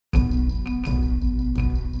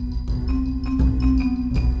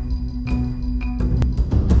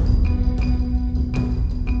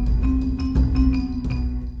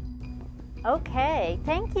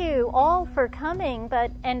thank you all for coming,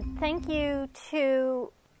 and thank you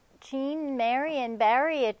to Jean, Mary, and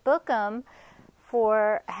Barry at Bookham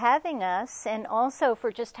for having us, and also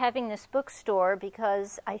for just having this bookstore,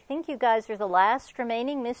 because I think you guys are the last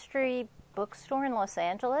remaining mystery bookstore in Los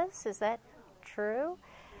Angeles. Is that true?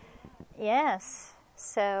 Yes.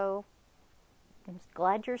 So I'm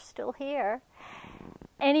glad you're still here.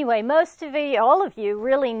 Anyway, most of you, all of you,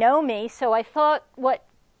 really know me, so I thought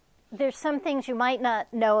there's some things you might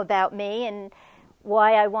not know about me and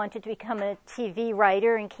why I wanted to become a TV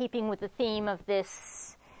writer, in keeping with the theme of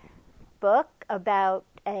this book about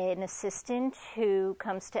an assistant who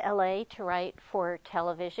comes to LA to write for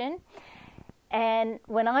television. And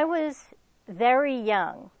when I was very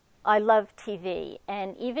young, I loved TV,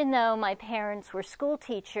 and even though my parents were school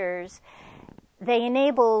teachers, they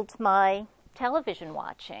enabled my television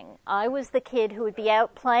watching. I was the kid who would be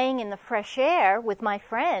out playing in the fresh air with my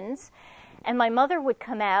friends, and my mother would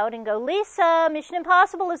come out and go, "Lisa, Mission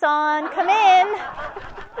Impossible is on, come in."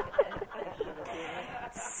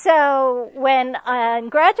 So when in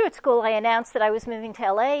graduate school I announced that I was moving to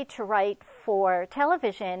LA to write for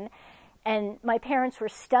television, and my parents were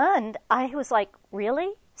stunned, I was like,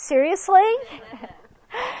 "Really? Seriously?"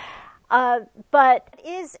 But it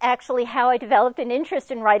is actually how I developed an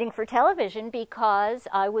interest in writing for television, because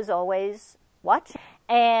I was always watching.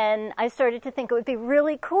 And I started to think it would be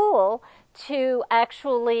really cool to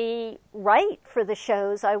actually write for the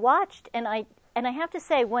shows I watched. And I have to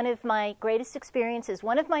say, one of my greatest experiences,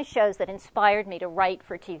 one of my shows that inspired me to write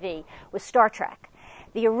for TV was Star Trek,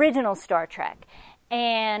 the original Star Trek.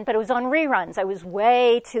 But it was on reruns. I was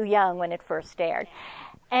way too young when it first aired.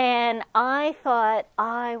 And I thought,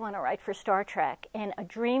 I want to write for Star Trek. And a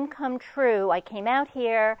dream come true. I came out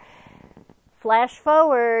here, flash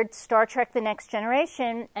forward, Star Trek The Next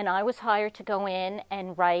Generation, and I was hired to go in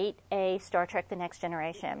and write a Star Trek The Next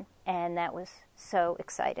Generation. And that was so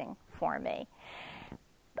exciting for me.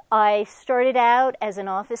 I started out as an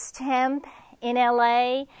office temp in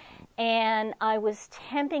LA, and I was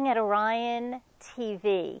temping at Orion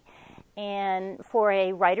TV, and for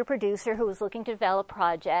a writer-producer who was looking to develop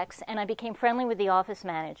projects, and I became friendly with the office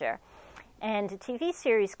manager. And a TV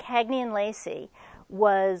series, Cagney and Lacey,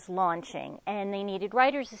 was launching, and they needed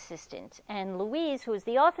writer's assistant. And Louise, who was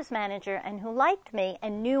the office manager and who liked me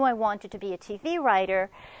and knew I wanted to be a TV writer,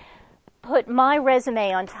 put my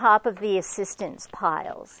resume on top of the assistant's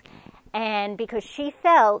piles. And because she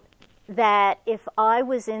felt that if I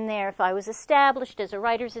was in there, if I was established as a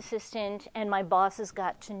writer's assistant and my bosses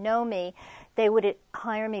got to know me, they would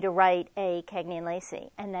hire me to write a Cagney and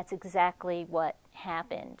Lacey. And that's exactly what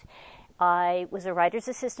happened. I was a writer's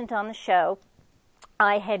assistant on the show.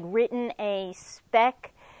 I had written a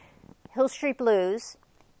spec Hill Street Blues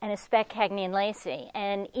and a spec Cagney and Lacey.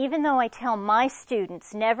 And even though I tell my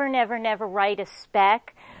students, never, never, never write a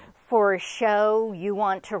spec for a show you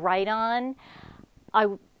want to write on,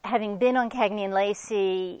 having been on Cagney and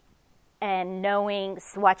Lacey and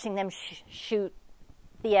watching them shoot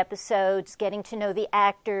the episodes, getting to know the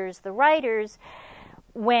actors, the writers,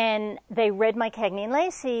 when they read my Cagney and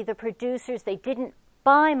Lacey, the producers, they didn't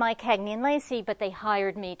buy my Cagney and Lacey, but they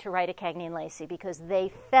hired me to write a Cagney and Lacey because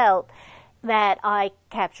they felt that I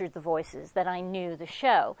captured the voices, that I knew the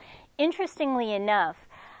show. Interestingly enough,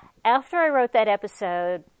 after I wrote that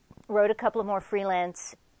episode, wrote a couple of more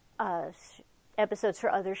freelance episodes for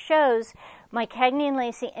other shows, my Cagney and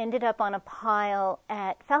Lacey ended up on a pile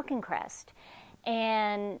at Falcon Crest.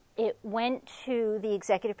 And it went to the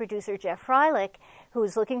executive producer, Jeff Freilich, who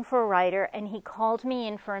was looking for a writer, and he called me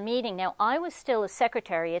in for a meeting. Now, I was still a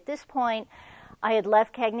secretary. At this point, I had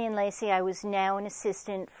left Cagney and Lacey. I was now an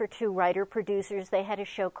assistant for two writer-producers. They had a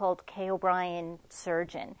show called Kay O'Brien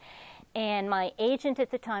Surgeon. And my agent at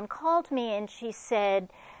the time called me, and she said,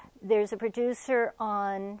 "There's a producer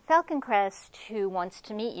on Falcon Crest who wants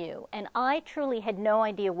to meet you." And I truly had no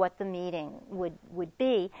idea what the meeting would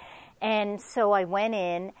be. And so I went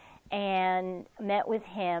in and met with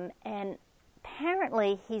him, and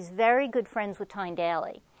apparently he's very good friends with Tyne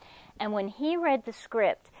Daly. And when he read the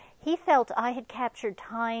script, he felt I had captured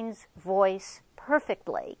Tyne's voice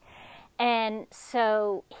perfectly. And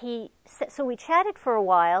so we chatted for a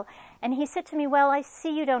while, and he said to me, "Well, I see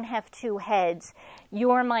you don't have two heads.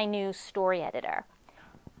 You're my new story editor."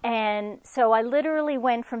 And so I literally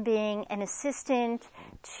went from being an assistant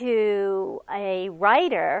to a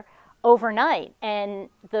writer overnight. And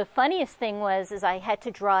the funniest thing was I had to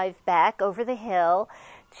drive back over the hill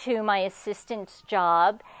to my assistant's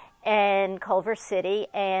job in Culver City,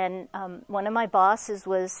 and one of my bosses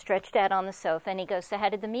was stretched out on the sofa, and he goes, "So how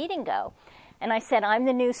did the meeting go?" And I said, "I'm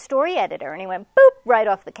the new story editor." And he went, boop, right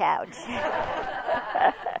off the couch.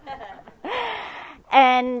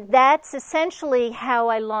 And that's essentially how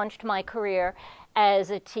I launched my career as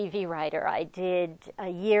a TV writer. I did a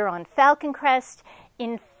year on Falcon Crest.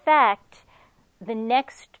 In fact, the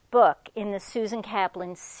next book in the Susan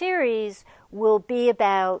Kaplan series will be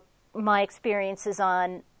about my experiences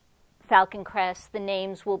on Falcon Crest. The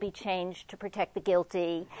names will be changed to protect the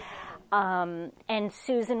guilty. And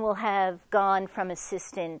Susan will have gone from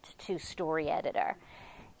assistant to story editor.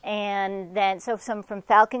 And then, so from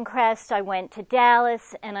Falcon Crest, I went to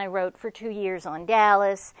Dallas, and I wrote for 2 years on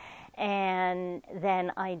Dallas. And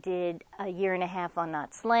then I did a year and a half on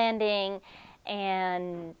Knots Landing.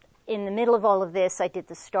 And in the middle of all of this, I did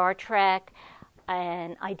the Star Trek,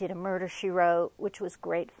 and I did A Murder, She Wrote, which was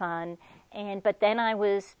great fun. But then I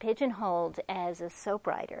was pigeonholed as a soap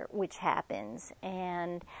writer, which happens,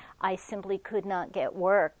 and I simply could not get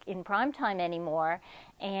work in primetime anymore,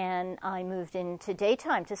 and I moved into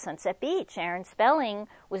daytime to Sunset Beach. Aaron Spelling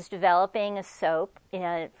was developing a soap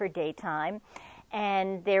for daytime,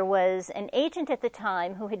 and there was an agent at the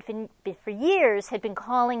time who had been, for years, had been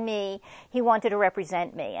calling me. He wanted to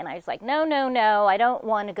represent me, and I was like, no, I don't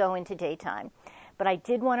want to go into daytime. But I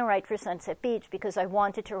did want to write for Sunset Beach because I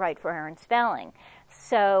wanted to write for Aaron Spelling.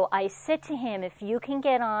 So I said to him, if you can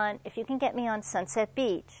get me on Sunset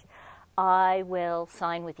Beach, I will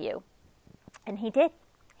sign with you. And he did.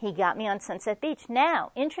 He got me on Sunset Beach.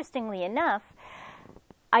 Now, interestingly enough,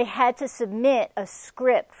 I had to submit a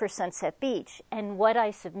script for Sunset Beach, and what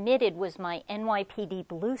I submitted was my NYPD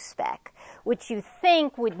Blue spec, which you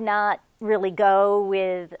think would not really go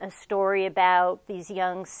with a story about these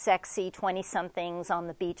young, sexy 20-somethings on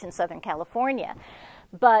the beach in Southern California.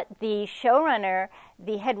 But the showrunner,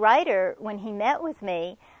 the head writer, when he met with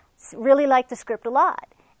me, really liked the script a lot.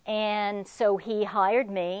 And so he hired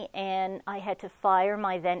me, and I had to fire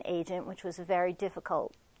my then agent, which was a very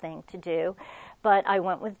difficult thing to do. But I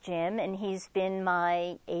went with Jim, and he's been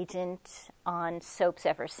my agent on soaps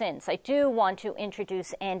ever since. I do want to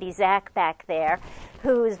introduce Andy Zach back there,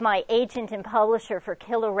 who is my agent and publisher for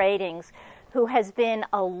Killer Ratings, who has been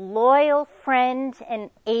a loyal friend and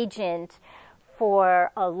agent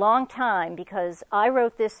for a long time, because I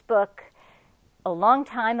wrote this book a long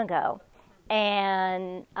time ago,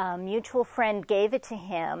 and a mutual friend gave it to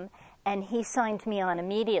him, and he signed me on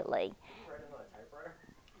immediately.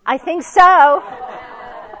 I think so.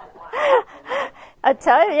 I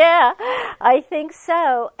tell you, yeah, I think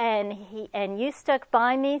so. And you stuck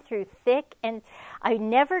by me through thick, and I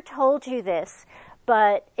never told you this,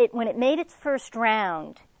 but when it made its first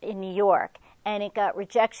round in New York, and it got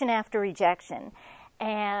rejection after rejection,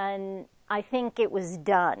 and I think it was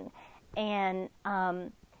done. And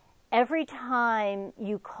every time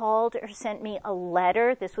you called or sent me a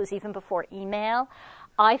letter, this was even before email,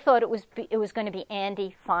 I thought it was going to be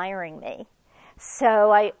Andy firing me.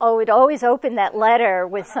 So I would always open that letter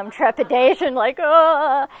with some trepidation, like,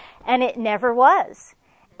 oh, and it never was.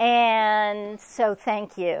 And so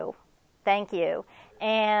thank you.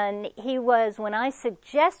 And he was, when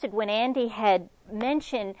Andy had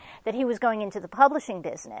mentioned that he was going into the publishing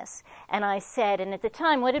business, and I said, and at the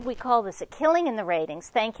time, what did we call this? A killing in the ratings.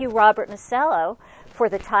 Thank you, Robert Masello, for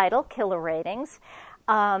the title, Killer Ratings.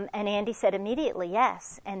 And Andy said immediately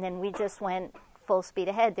yes, and then we just went full speed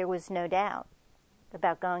ahead. There was no doubt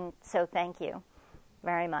about going, so thank you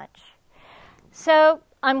very much. So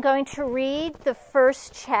I'm going to read the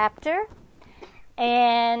first chapter,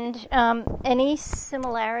 and any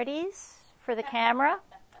similarities for the camera?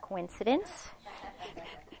 Coincidence?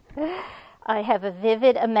 I have a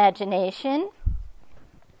vivid imagination.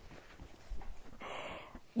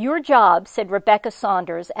 Your job, said Rebecca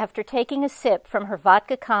Saunders, after taking a sip from her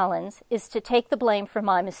vodka Collins, is to take the blame for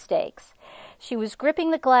my mistakes. She was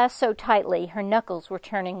gripping the glass so tightly her knuckles were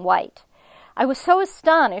turning white. I was so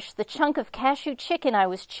astonished the chunk of cashew chicken I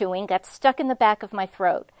was chewing got stuck in the back of my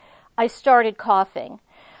throat. I started coughing.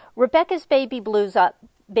 Rebecca's baby blues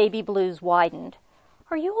widened.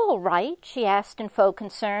 Are you all right? She asked in faux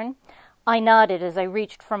concern. I nodded as I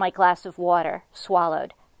reached for my glass of water,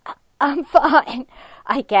 swallowed. I'm fine,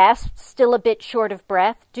 I gasped, still a bit short of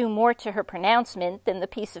breath, due more to her pronouncement than the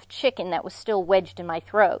piece of chicken that was still wedged in my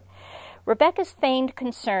throat. Rebecca's feigned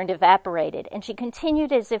concern evaporated, and she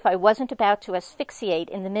continued as if I wasn't about to asphyxiate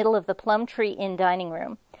in the middle of the Plum Tree Inn dining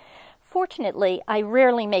room. Fortunately, I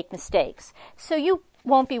rarely make mistakes, so you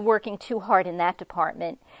won't be working too hard in that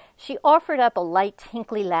department. She offered up a light,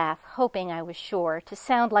 tinkly laugh, hoping, I was sure, to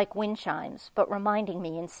sound like wind chimes, but reminding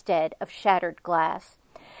me instead of shattered glass.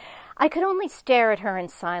 I could only stare at her in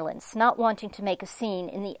silence, not wanting to make a scene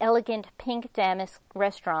in the elegant pink damask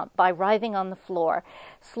restaurant by writhing on the floor,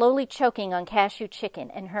 slowly choking on cashew chicken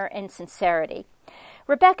and her insincerity.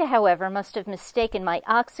 Rebecca, however, must have mistaken my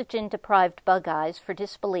oxygen-deprived bug eyes for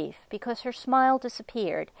disbelief, because her smile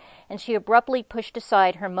disappeared, and she abruptly pushed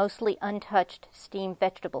aside her mostly untouched steamed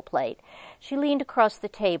vegetable plate. She leaned across the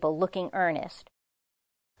table, looking earnest.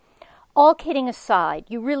 All kidding aside,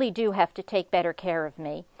 you really do have to take better care of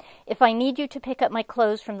me. If I need you to pick up my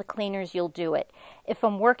clothes from the cleaners, you'll do it. If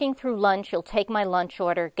I'm working through lunch, you'll take my lunch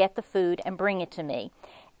order, get the food, and bring it to me.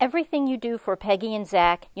 Everything you do for Peggy and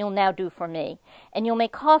Zach, you'll now do for me. And you'll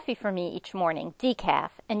make coffee for me each morning, decaf,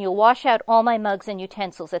 and you'll wash out all my mugs and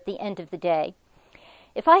utensils at the end of the day.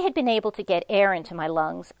 If I had been able to get air into my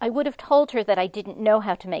lungs, I would have told her that I didn't know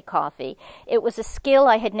how to make coffee. It was a skill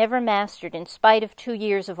I had never mastered in spite of 2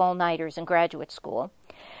 years of all-nighters in graduate school.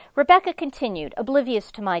 Rebecca continued,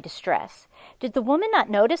 oblivious to my distress. Did the woman not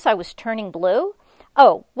notice I was turning blue?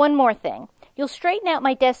 Oh, one more thing. You'll straighten out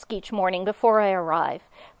my desk each morning before I arrive.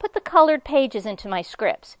 Put the colored pages into my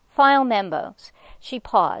scripts. File memos. She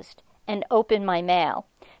paused and opened my mail.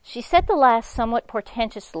 She said the last somewhat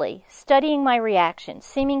portentously, studying my reaction,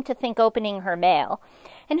 seeming to think opening her mail,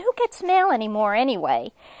 and who gets mail anymore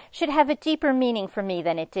anyway, should have a deeper meaning for me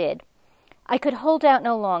than it did. I could hold out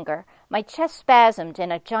no longer. My chest spasmed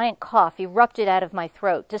and a giant cough erupted out of my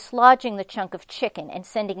throat, dislodging the chunk of chicken and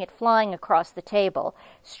sending it flying across the table,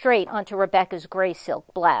 straight onto Rebecca's gray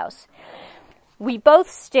silk blouse. We both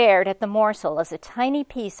stared at the morsel as a tiny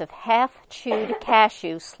piece of half-chewed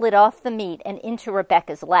cashew slid off the meat and into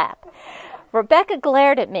Rebecca's lap. Rebecca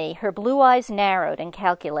glared at me, her blue eyes narrowed and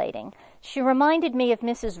calculating. She reminded me of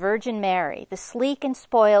Mrs. Virgin Mary, the sleek and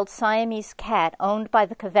spoiled Siamese cat owned by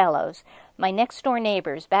the Covellos, my next-door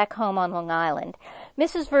neighbors back home on Long Island.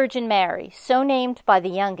 Mrs. Virgin Mary, so named by the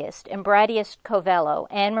youngest and brattiest Covello,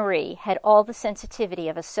 Anne-Marie, had all the sensitivity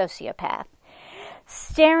of a sociopath.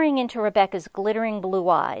 Staring into Rebecca's glittering blue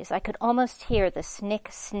eyes, I could almost hear the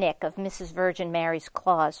snick-snick of Mrs. Virgin Mary's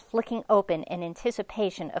claws flicking open in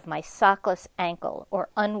anticipation of my sockless ankle or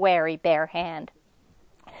unwary bare hand.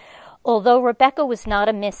 Although Rebecca was not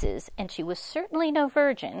a Mrs., and she was certainly no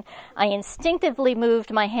virgin, I instinctively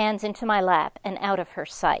moved my hands into my lap and out of her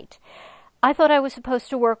sight. I thought I was supposed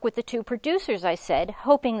to work with the 2 producers, I said,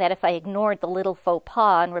 hoping that if I ignored the little faux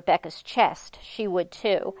pas on Rebecca's chest, she would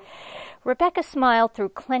too. Rebecca smiled through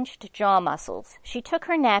clenched jaw muscles. She took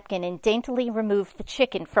her napkin and daintily removed the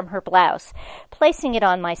chicken from her blouse, placing it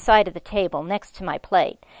on my side of the table next to my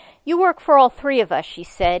plate. You work for all 3 of us, she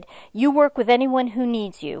said. You work with anyone who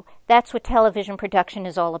needs you. That's what television production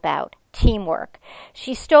is all about. Teamwork.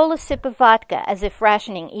 She stole a sip of vodka as if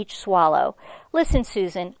rationing each swallow. Listen,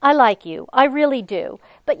 Susan, I like you. I really do.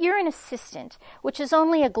 But you're an assistant, which is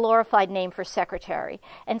only a glorified name for secretary,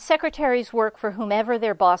 and secretaries work for whomever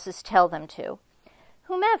their bosses tell them to.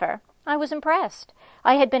 Whomever? I was impressed.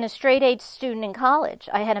 I had been a straight-A student in college.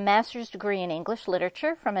 I had a master's degree in English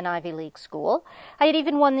literature from an Ivy League school. I had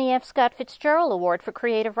even won the F. Scott Fitzgerald Award for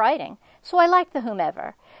creative writing. So I liked the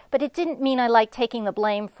whomever. But it didn't mean I liked taking the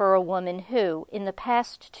blame for a woman who, in the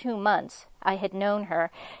past 2 months I had known her,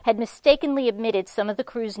 had mistakenly omitted some of the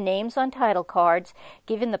crew's names on title cards,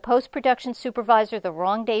 given the post-production supervisor the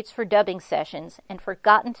wrong dates for dubbing sessions, and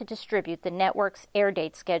forgotten to distribute the network's air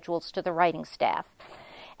date schedules to the writing staff.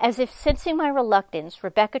 As if sensing my reluctance,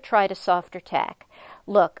 Rebecca tried a softer tack.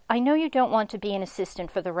 Look, I know you don't want to be an assistant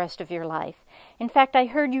for the rest of your life. In fact, I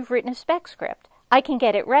heard you've written a spec script. I can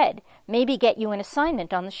get it read, maybe get you an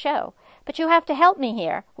assignment on the show. But you have to help me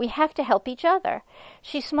here. We have to help each other.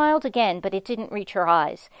 She smiled again, but it didn't reach her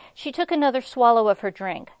eyes. She took another swallow of her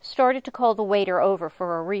drink, started to call the waiter over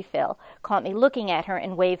for a refill, caught me looking at her,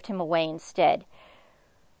 and waved him away instead.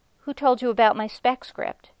 Who told you about my spec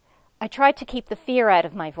script? I tried to keep the fear out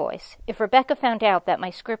of my voice. If Rebecca found out that my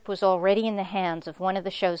script was already in the hands of one of the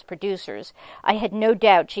show's producers, I had no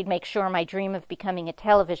doubt she'd make sure my dream of becoming a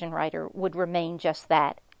television writer would remain just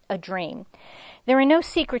that, a dream. There are no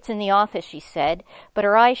secrets in the office, she said, but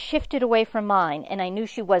her eyes shifted away from mine, and I knew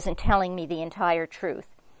she wasn't telling me the entire truth.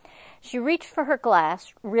 She reached for her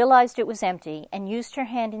glass, realized it was empty, and used her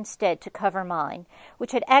hand instead to cover mine,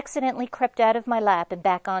 which had accidentally crept out of my lap and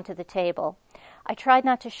back onto the table. I tried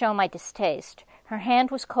not to show my distaste. Her hand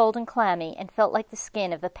was cold and clammy and felt like the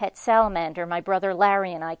skin of the pet salamander my brother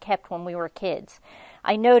Larry and I kept when we were kids.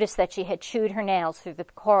 I noticed that she had chewed her nails through the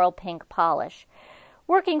coral pink polish.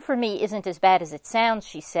 Working for me isn't as bad as it sounds,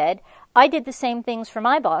 she said. I did the same things for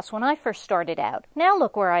my boss when I first started out. Now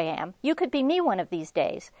look where I am. You could be me one of these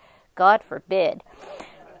days. God forbid.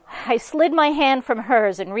 I slid my hand from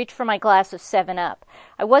hers and reached for my glass of 7-Up.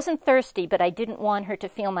 I wasn't thirsty, but I didn't want her to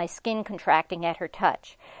feel my skin contracting at her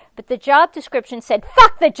touch. But the job description said,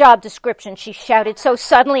 "Fuck the job description," she shouted so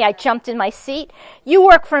suddenly I jumped in my seat. "You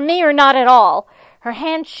work for me or not at all." Her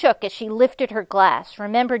hand shook as she lifted her glass,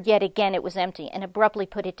 remembered yet again it was empty, and abruptly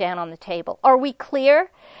put it down on the table. "Are we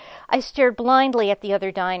clear?" I stared blindly at the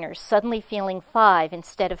other diners, suddenly feeling 5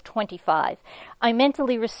 instead of 25. I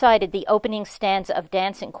mentally recited the opening stanza of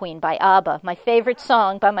Dancing Queen by ABBA, my favorite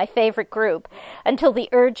song by my favorite group, until the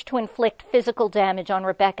urge to inflict physical damage on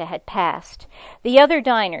Rebecca had passed. The other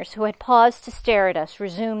diners, who had paused to stare at us,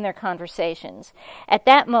 resumed their conversations. At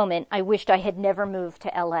that moment, I wished I had never moved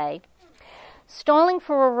to L.A. Stalling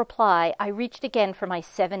for a reply, I reached again for my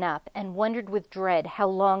 7-Up and wondered with dread how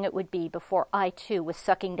long it would be before I, too, was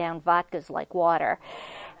sucking down vodkas like water.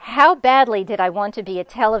 How badly did I want to be a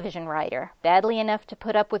television writer? Badly enough to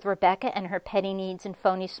put up with Rebecca and her petty needs and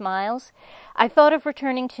phony smiles? I thought of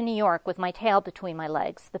returning to New York with my tail between my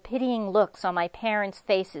legs, the pitying looks on my parents'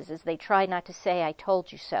 faces as they tried not to say I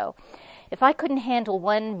told you so. If I couldn't handle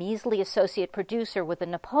one measly associate producer with a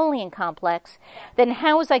Napoleon complex, then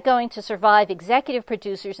how was I going to survive executive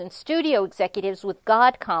producers and studio executives with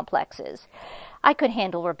God complexes? I could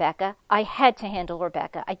handle Rebecca. I had to handle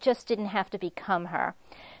Rebecca. I just didn't have to become her.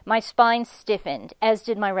 My spine stiffened, as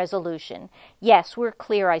did my resolution. "Yes, we're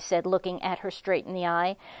clear," I said, looking at her straight in the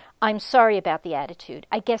eye. "I'm sorry about the attitude.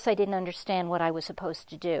 I guess I didn't understand what I was supposed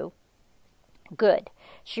to do." "Good."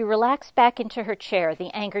 She relaxed back into her chair,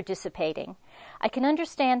 the anger dissipating. "I can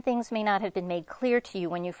understand things may not have been made clear to you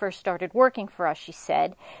when you first started working for us," she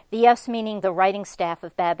said, the us meaning the writing staff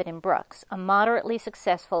of Babbitt Brooks, a moderately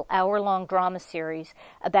successful hour-long drama series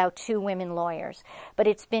about 2 women lawyers. "But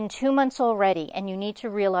it's been 2 months already, and you need to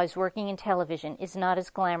realize working in television is not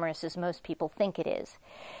as glamorous as most people think it is."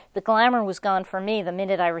 "The glamour was gone for me the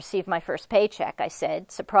minute I received my first paycheck," I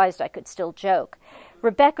said, surprised I could still joke.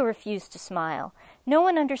 Rebecca refused to smile. "No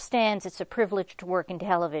one understands it's a privilege to work in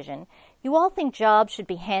television. You all think jobs should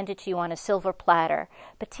be handed to you on a silver platter,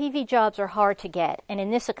 but TV jobs are hard to get, and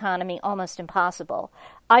in this economy almost impossible.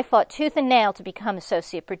 I fought tooth and nail to become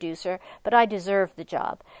associate producer, but I deserved the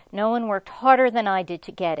job. No one worked harder than I did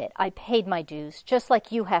to get it. I paid my dues, just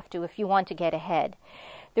like you have to if you want to get ahead."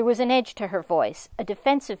 There was an edge to her voice, a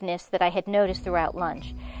defensiveness that I had noticed throughout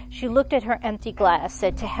lunch. She looked at her empty glass,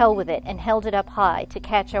 said to hell with it, and held it up high to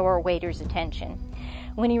catch our waiter's attention.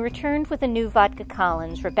 When he returned with a new vodka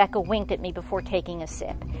Collins, Rebecca winked at me before taking a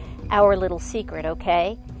sip. "Our little secret,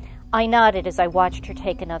 okay?" I nodded as I watched her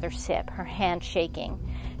take another sip, her hand shaking.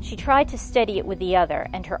 She tried to steady it with the other,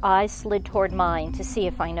 and her eyes slid toward mine to see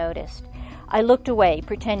if I noticed. I looked away,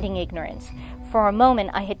 pretending ignorance. For a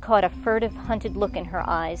moment, I had caught a furtive, hunted look in her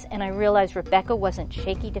eyes, and I realized Rebecca wasn't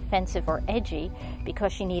shaky, defensive, or edgy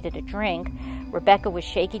because she needed a drink. Rebecca was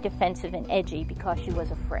shaky, defensive, and edgy because she was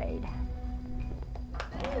afraid.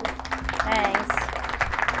 Thanks.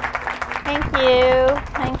 Thank you.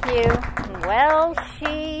 Thank you. Well,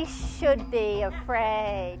 she should be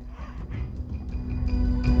afraid.